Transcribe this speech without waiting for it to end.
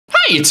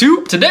Hey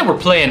YouTube! Today we're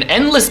playing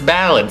Endless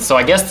Balance, so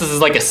I guess this is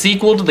like a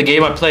sequel to the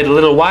game I played a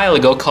little while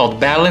ago called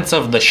Balance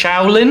of the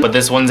Shaolin, but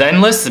this one's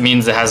endless. It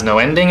means it has no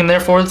ending and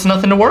therefore it's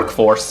nothing to work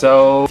for.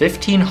 So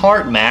 15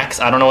 heart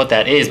max, I don't know what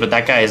that is, but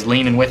that guy is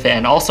leaning with it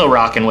and also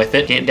rocking with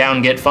it. Get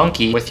down, get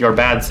funky with your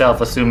bad self,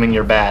 assuming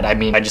you're bad. I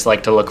mean, I just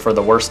like to look for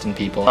the worst in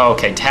people.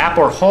 Okay, tap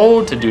or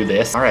hold to do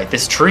this. All right,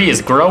 this tree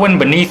is growing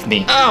beneath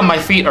me. Oh, my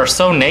feet are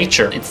so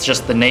nature. It's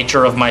just the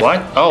nature of my,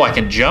 what? Oh, I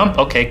can jump?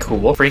 Okay,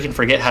 cool. Freaking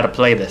forget how to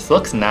play this.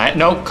 Looks nice.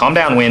 Nope, calm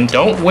down, wind.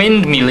 Don't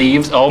wind me,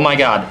 leaves. Oh my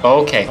god.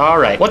 Okay, all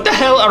right. What the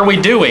hell are we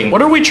doing?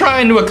 What are we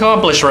trying to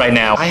accomplish right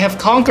now? I have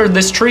conquered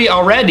this tree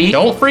already.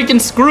 Don't freaking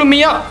screw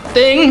me up,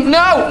 thing.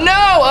 No,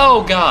 no.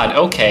 Oh god.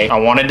 Okay. I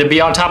wanted to be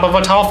on top of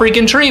a tall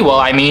freaking tree. Well,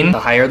 I mean, the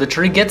higher the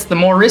tree gets, the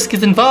more risk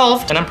is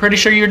involved. And I'm pretty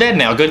sure you're dead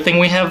now. Good thing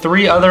we have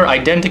 3 other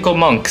identical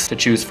monks to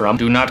choose from.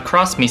 Do not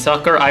cross me,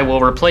 sucker. I will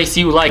replace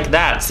you like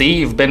that. See,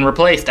 you've been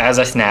replaced as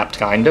I snapped,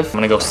 kind of. I'm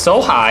gonna go so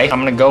high. I'm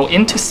gonna go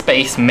into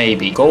space,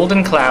 maybe.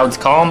 Golden clouds,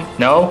 calm.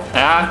 No.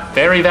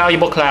 Very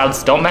valuable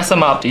clouds. Don't mess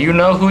them up. Do you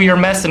know who you're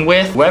messing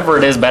with? Whoever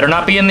it is better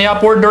not be in the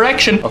upward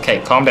direction. Okay,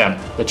 calm down.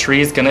 The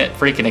tree's gonna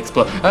freaking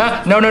explode.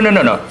 No, no, no,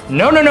 no, no.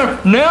 No, no, no,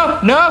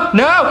 no, no,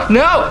 no,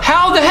 no.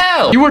 How the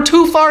hell? You were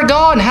too far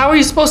gone. How are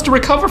you supposed to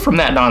recover from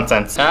that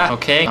nonsense?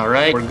 Okay, all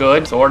right. We're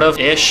good. Sort of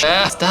ish.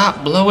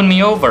 Stop blowing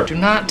me over. Do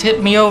not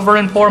tip me over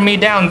and pour me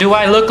down. Do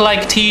I look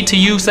like tea to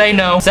you? Say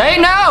no. Say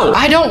no.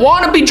 I don't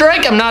want to be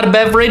drank. I'm not a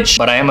beverage,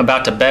 but I am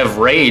about to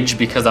beverage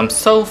because I'm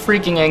so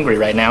freaking angry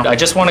right now. I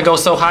just want to go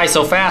so high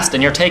so fast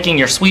and you're taking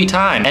your sweet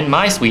time and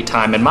my sweet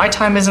time and my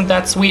time isn't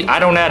that sweet. I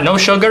don't add no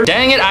sugar.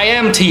 Dang it, I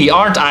am tea,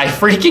 aren't I?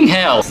 Freaking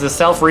hell. This is a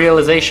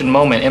self-realization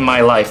moment in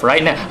my life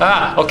right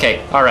now.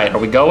 Okay. All right. Are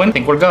we going? I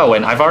think we're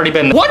going. I've already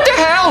been. What the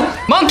hell?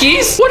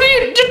 Monkeys? What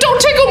are you? Don't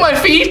tickle my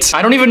feet.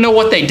 I don't even know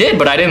what they did,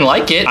 but I didn't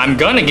like it. I'm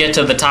gonna get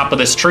to the top of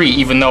this tree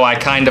even though I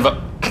kind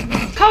of...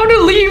 How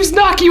do leaves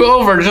knock you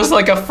over just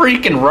like a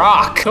freaking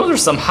rock? Those are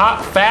some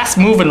hot,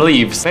 fast-moving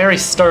leaves. Very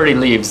sturdy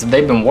leaves.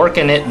 They've been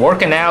working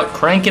out,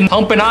 cranking,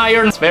 pumping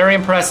iron. It's very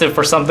impressive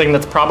for something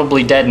that's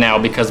probably dead now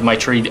because my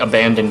tree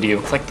abandoned you.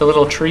 It's like the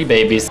little tree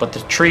babies, but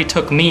the tree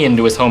took me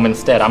into his home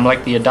instead. I'm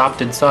like the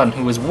adopted son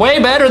who is way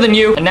better than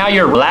you, and now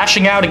you're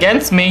lashing out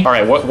against me. All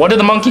right, what do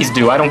the monkeys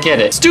do? I don't get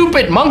it.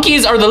 Stupid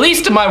monkeys are the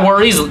least of my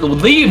worries.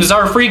 Leaves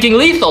are freaking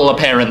lethal,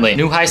 apparently.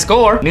 New high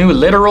score. New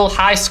literal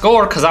high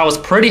score because I was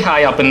pretty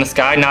high up in the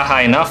sky. Not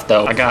high enough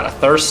though. I got a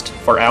thirst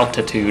for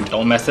altitude.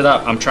 Don't mess it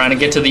up. I'm trying to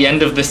get to the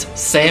end of this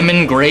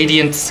salmon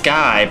gradient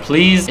sky.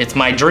 Please, it's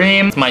my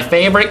dream. It's my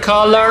favorite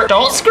color.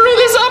 Don't screw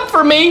this up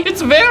for me.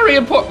 It's very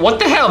important. What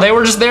the hell? They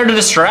were just there to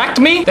distract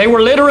me? They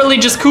were literally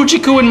just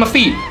coochie-cooing my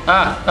feet.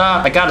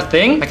 I got a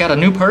thing. I got a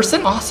new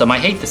person. Awesome. I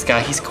hate this guy.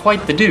 He's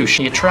quite the douche.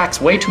 He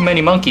attracts way too many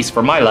monkeys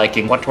for my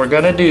liking. What we're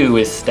gonna do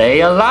is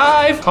stay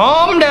alive.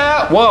 Calm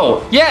down.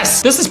 Whoa.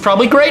 Yes, this is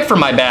probably great for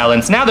my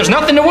balance. Now there's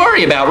nothing to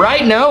worry about,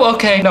 right? No?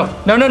 Okay. No.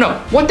 No, no, no.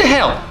 What the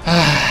hell?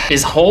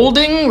 Is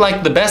holding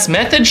like the best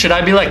method? Should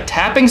I be like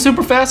tapping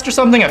super fast or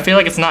something? I feel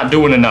like it's not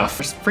doing enough.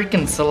 There's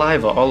freaking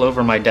saliva all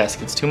over my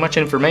desk. It's too much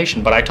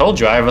information, but I told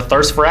you I have a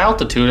thirst for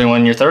altitude, and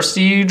when you're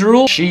thirsty, you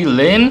drool.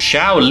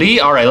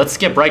 Shaolin. All right, let's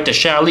skip right to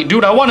Shaolin.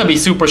 Dude, I want to be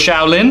super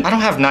Shaolin. I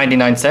don't have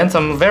 99 cents.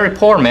 I'm a very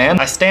poor man.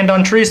 I stand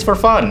on trees for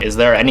fun. Is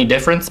there any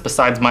difference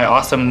besides my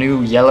awesome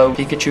new yellow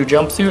Pikachu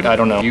jumpsuit? I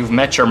don't know. You've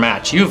met your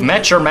match. You've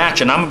met your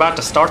match, and I'm about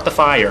to start the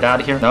fire. Get out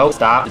of here. No,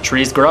 stop. The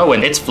tree's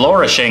growing. It's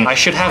flourishing. I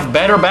should have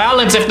better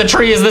balance if the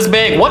tree is this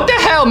big. What the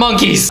hell,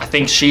 monkeys? I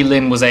think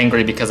Shaolin was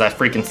angry because I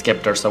freaking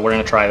skipped her, so we're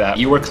gonna try that.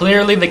 You were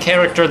clearly the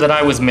character that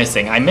I was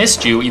missing. I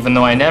missed you, even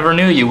though I never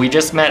knew you. We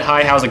just met.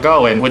 Hi, how's it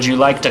going? Would you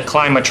like to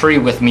climb a tree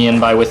with me? And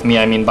by with me,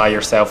 I mean by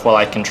yourself while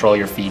I control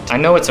your feet. I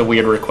know it's a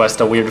weird request,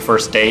 a weird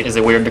first date. Is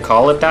it weird to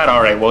call it that?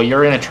 All right, well,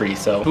 you're in a tree,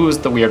 so who's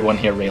the weird one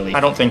here, really? I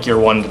don't think you're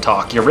one to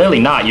talk. You're really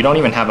not. You don't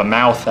even have a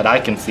mouth that I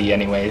can see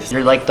anyways.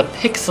 You're like the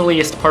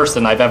pixeliest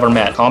person I've ever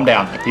met. Calm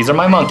down. These are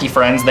my monkey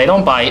friends. They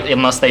don't bite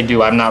unless they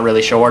do. I'm not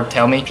really sure.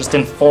 Tell me. Just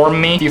inform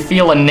me. If you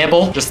feel a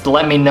nibble, just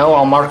let me know.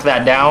 I'll mark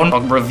that down.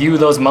 I'll review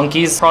those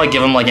monkeys. Probably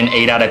give them like an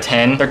 8 out of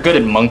 10. They're good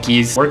at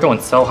monkeys. We're going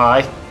so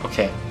high.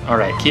 Okay. All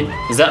right.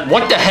 Is that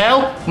what the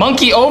hell?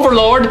 Monkey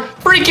overlord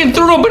freaking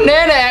threw a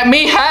banana at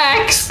me.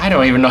 Hacks. I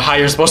don't even know how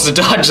you're supposed to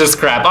dodge this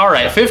crap. All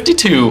right.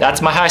 52.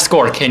 That's my high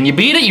score. Can you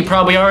beat it? You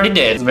probably already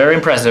did. It's very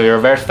impressive. You're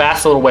a very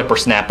fast little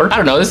whippersnapper. I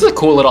don't know. This is a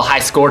cool little high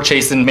score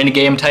chasing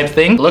minigame type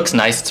thing. It looks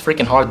nice. It's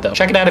freaking hard though.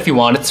 Check it out if you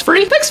want. It's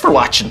free. Thanks for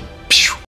watching.